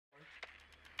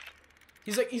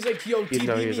He's like, yo, Even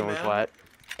though he was TB me, only man. plat.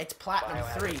 It's platinum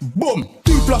 3. Boom.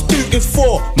 2 + 2 is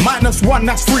 4. -1,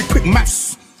 that's 3. Quick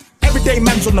maths. Everyday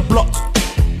man's on the block.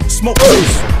 Smoke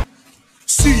trees.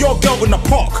 See your girl in the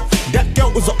park. That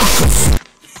girl was a uckers.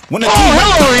 When the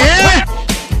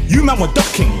you man were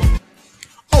ducking.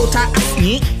 Old tight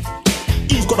athlete.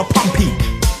 He's got a pumpy.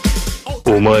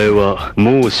 お前は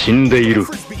もう死んでいる。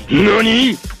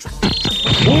何?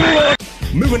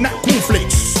 Moving that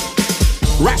cornflakes.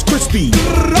 Rice crispy.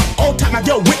 Old time my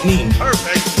girl Whitney.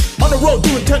 Perfect. On the road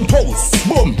doing 10 toes.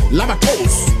 Boom, lava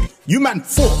toes. You man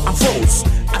thought I froze.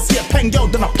 I see a pen girl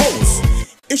then I pose.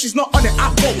 If she's not on it, I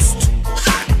boast.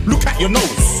 Ha! Look at your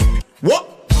nose.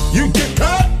 What? You get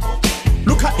hurt?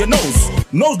 Look at your nose.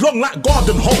 Nose long like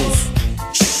garden hose.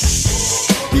 Shh.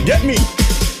 You get me?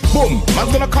 Boom,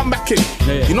 man's gonna come back in.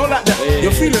 Yeah. You know like that?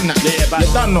 You're feeling that? Yeah,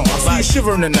 you done now. I see you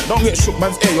shivering in that. Don't get shook,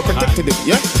 man's air. You're protected it,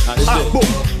 yeah? Boom.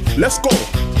 Let's go.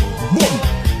 Boom.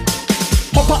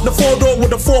 Hop out the 4-door with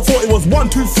the 4-4. It was 1,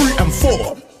 2, 3, and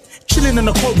 4. Chilling in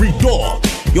the corridor.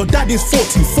 Your daddy's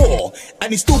 44,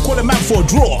 and he still call a man for a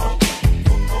draw.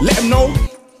 Let him know.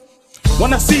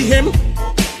 When I see him,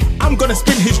 I'm gonna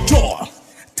spin his jaw.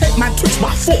 Take man twitch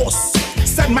by force.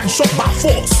 Send man shot by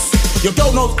force. Your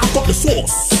girl knows I got the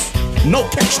sauce. No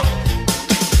ketchup,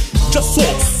 just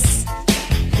sauce.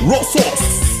 Raw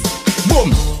sauce.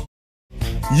 Boom.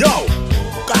 Yo.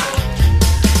 God.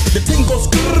 The thing goes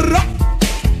grrrr.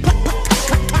 Pat, pat, tat,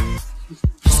 tat, tat.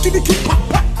 Skiddy kick, pat,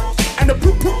 pat. And the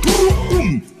boom, boom, boom,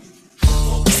 boom.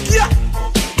 Skia.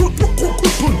 Boom, boom, boom,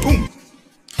 boom, boom, boom.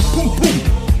 Boom, boom.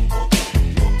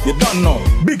 You don't know.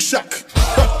 Big Shaq.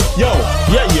 Yo,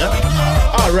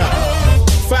 yeah. Alright.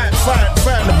 Fire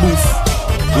in the booth.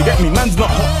 You get me? Man's not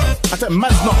hot. I tell him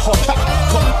man's not hot.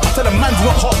 I tell him man's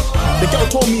not hot. The girl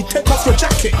told me take off your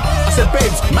jacket. I said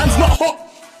babes, man's not hot.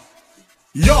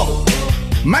 Yo,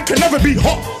 man can never be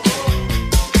hot.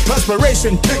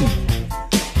 Perspiration thing.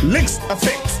 Links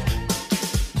effect.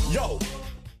 Yo.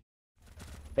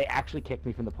 They actually kicked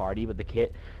me from the party, but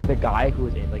the guy who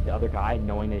was in, like the other guy,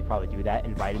 knowing they'd probably do that,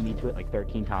 invited me to it like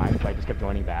 13 times, so I just kept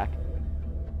joining back.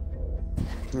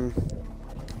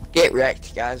 Get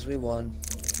wrecked, guys. We won.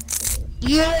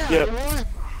 Yeah! Yep.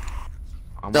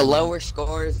 The lower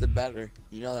score is the better.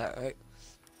 You know that, right?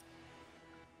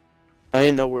 I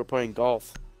didn't know we were playing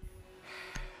golf.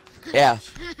 Yeah.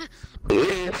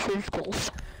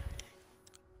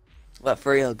 But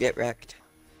for real, get wrecked.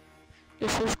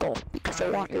 This is golf because I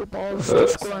want your balls to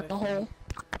score in the hole.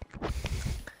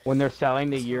 When they're selling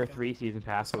the year 3 season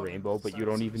pass for Rainbow, but you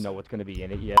don't even know what's gonna be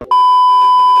in it yet.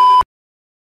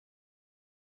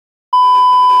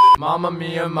 Mamma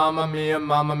mia, mamma mia,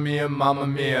 mamma mia, mamma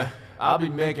mia. I'll be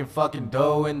making fucking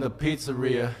dough in the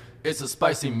pizzeria. It's a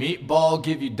spicy meatball,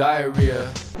 give you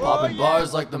diarrhea. Popping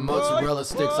bars like the mozzarella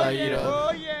sticks I eat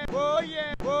up.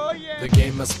 The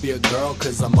game must be a girl,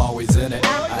 cause I'm always in it.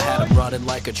 I had him running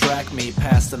like a track meet,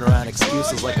 passing around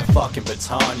excuses like a fucking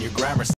baton. Your grammar